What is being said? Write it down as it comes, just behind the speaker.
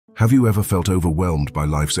Have you ever felt overwhelmed by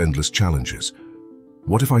life's endless challenges?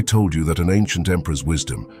 What if I told you that an ancient emperor's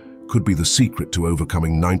wisdom could be the secret to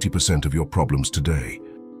overcoming 90% of your problems today?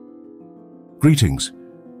 Greetings.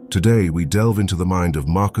 Today we delve into the mind of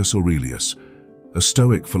Marcus Aurelius, a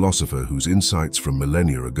Stoic philosopher whose insights from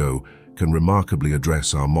millennia ago can remarkably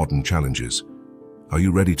address our modern challenges. Are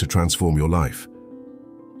you ready to transform your life?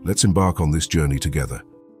 Let's embark on this journey together.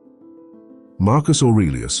 Marcus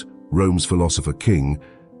Aurelius, Rome's philosopher king,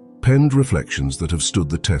 penned reflections that have stood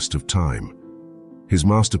the test of time. His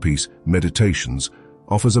masterpiece, Meditations,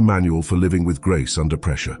 offers a manual for living with grace under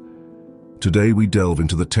pressure. Today we delve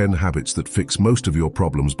into the 10 habits that fix most of your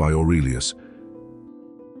problems by Aurelius.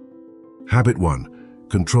 Habit 1.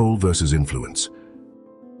 Control versus influence.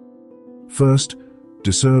 First,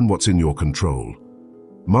 discern what's in your control.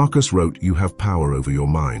 Marcus wrote, "You have power over your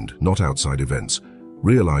mind, not outside events.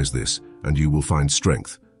 Realize this, and you will find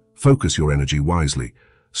strength. Focus your energy wisely.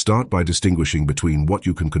 Start by distinguishing between what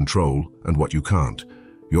you can control and what you can't.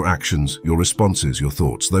 Your actions, your responses, your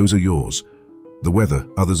thoughts, those are yours. The weather,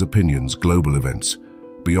 others' opinions, global events,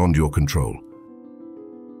 beyond your control."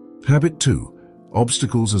 Habit 2.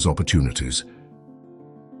 Obstacles as opportunities.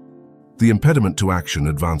 The impediment to action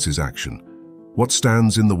advances action. What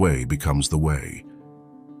stands in the way becomes the way.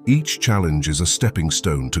 Each challenge is a stepping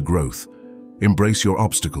stone to growth. Embrace your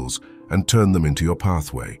obstacles and turn them into your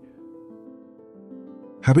pathway.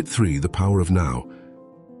 Habit 3. The power of now.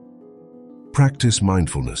 Practice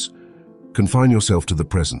mindfulness. Confine yourself to the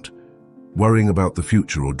present. Worrying about the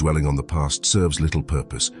future or dwelling on the past serves little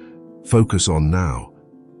purpose. Focus on now,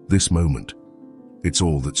 this moment. It's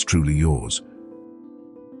all that's truly yours.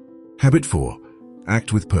 Habit 4.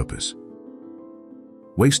 Act with purpose.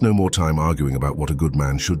 Waste no more time arguing about what a good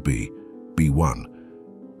man should be. Be one.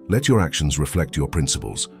 Let your actions reflect your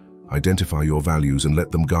principles. Identify your values and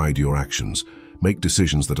let them guide your actions. Make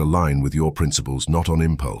decisions that align with your principles, not on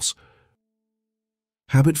impulse.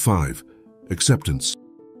 Habit 5. Acceptance.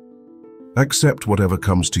 Accept whatever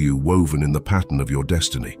comes to you woven in the pattern of your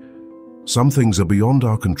destiny. Some things are beyond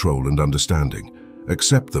our control and understanding.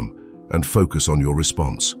 Accept them and focus on your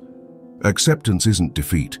response. Acceptance isn't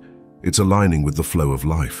defeat, it's aligning with the flow of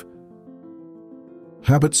life.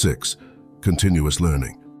 Habit 6. Continuous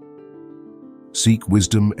learning. Seek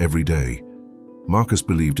wisdom every day. Marcus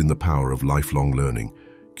believed in the power of lifelong learning.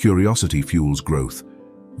 Curiosity fuels growth.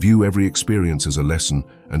 View every experience as a lesson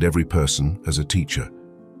and every person as a teacher.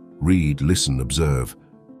 Read, listen, observe.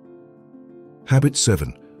 Habit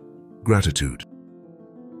 7. Gratitude.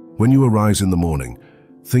 When you arise in the morning,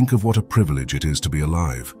 think of what a privilege it is to be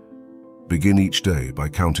alive. Begin each day by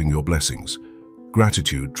counting your blessings.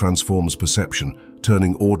 Gratitude transforms perception,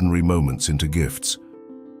 turning ordinary moments into gifts.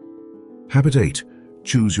 Habit 8.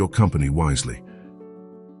 Choose your company wisely.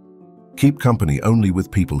 Keep company only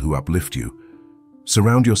with people who uplift you.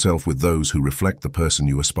 Surround yourself with those who reflect the person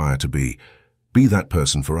you aspire to be. Be that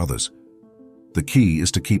person for others. The key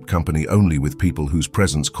is to keep company only with people whose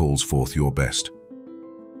presence calls forth your best.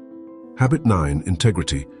 Habit 9.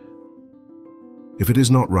 Integrity. If it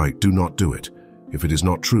is not right, do not do it. If it is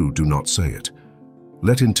not true, do not say it.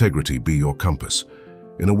 Let integrity be your compass.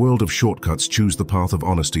 In a world of shortcuts, choose the path of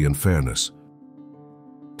honesty and fairness.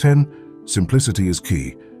 10. Simplicity is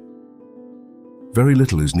key. Very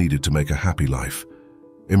little is needed to make a happy life.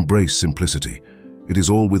 Embrace simplicity. It is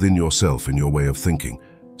all within yourself and your way of thinking.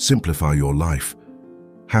 Simplify your life.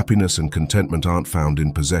 Happiness and contentment aren't found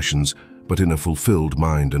in possessions, but in a fulfilled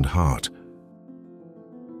mind and heart.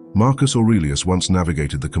 Marcus Aurelius once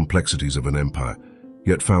navigated the complexities of an empire,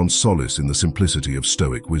 yet found solace in the simplicity of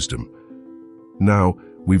Stoic wisdom. Now,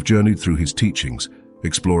 we've journeyed through his teachings,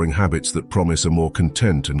 exploring habits that promise a more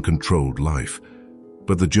content and controlled life.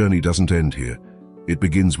 But the journey doesn't end here. It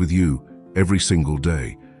begins with you, every single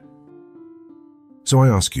day. So I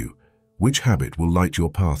ask you, which habit will light your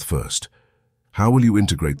path first? How will you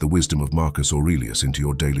integrate the wisdom of Marcus Aurelius into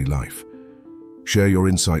your daily life? Share your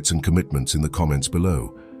insights and commitments in the comments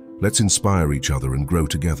below. Let's inspire each other and grow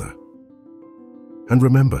together. And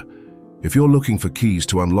remember, if you're looking for keys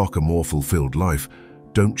to unlock a more fulfilled life,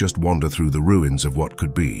 don't just wander through the ruins of what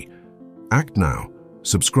could be. Act now,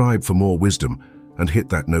 subscribe for more wisdom, and hit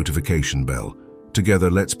that notification bell.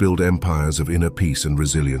 Together, let's build empires of inner peace and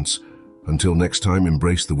resilience. Until next time,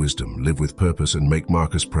 embrace the wisdom, live with purpose, and make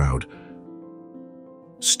Marcus proud.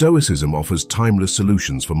 Stoicism offers timeless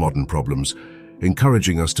solutions for modern problems,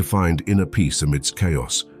 encouraging us to find inner peace amidst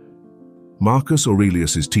chaos. Marcus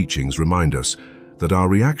Aurelius's teachings remind us that our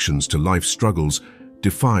reactions to life's struggles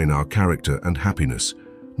define our character and happiness,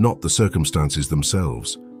 not the circumstances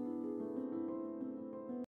themselves.